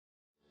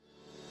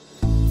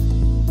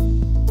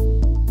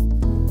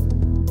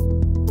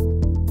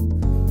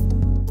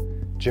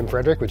Jim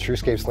Frederick with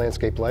TrueScapes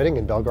Landscape Lighting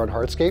and Belgard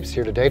Hardscapes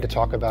here today to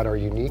talk about our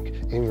unique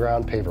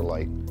in-ground paver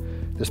light.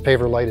 This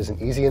paver light is an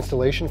easy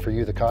installation for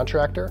you, the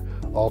contractor,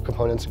 all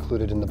components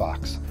included in the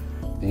box.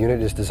 The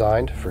unit is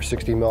designed for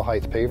 60 mm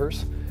height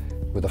pavers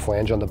with a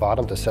flange on the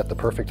bottom to set the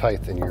perfect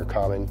height in your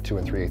common 2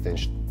 3/8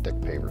 inch thick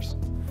pavers.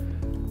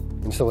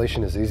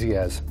 Installation is easy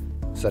as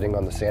setting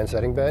on the sand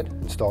setting bed,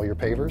 install your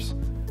pavers.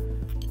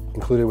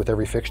 Included with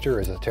every fixture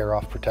is a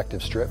tear-off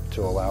protective strip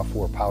to allow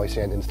for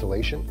polysand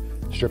installation,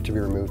 strip to be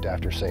removed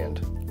after sand.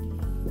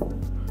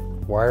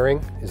 Wiring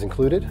is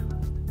included,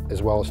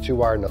 as well as 2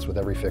 wire nuts with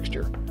every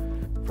fixture.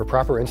 For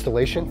proper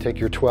installation, take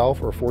your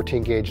 12 or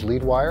 14 gauge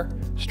lead wire,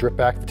 strip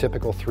back the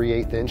typical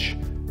 3/8 inch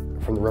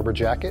from the rubber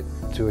jacket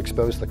to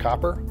expose the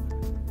copper.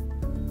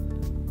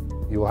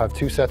 You will have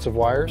 2 sets of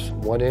wires,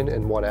 one in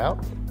and one out.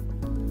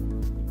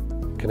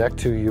 Connect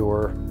to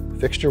your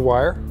fixture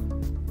wire,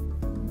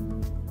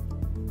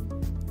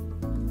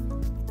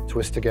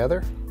 twist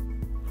together,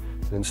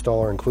 and install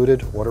our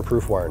included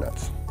waterproof wire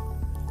nuts.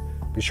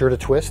 Be sure to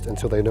twist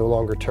until they no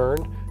longer turn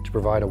to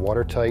provide a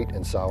watertight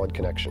and solid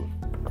connection.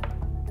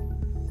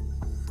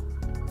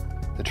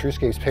 The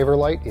TrueScapes paver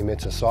light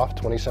emits a soft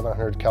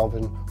 2700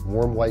 Kelvin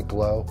warm white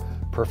glow,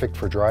 perfect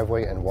for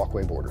driveway and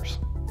walkway borders.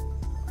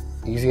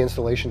 Easy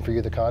installation for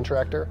you, the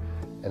contractor,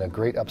 and a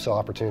great upsell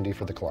opportunity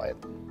for the client.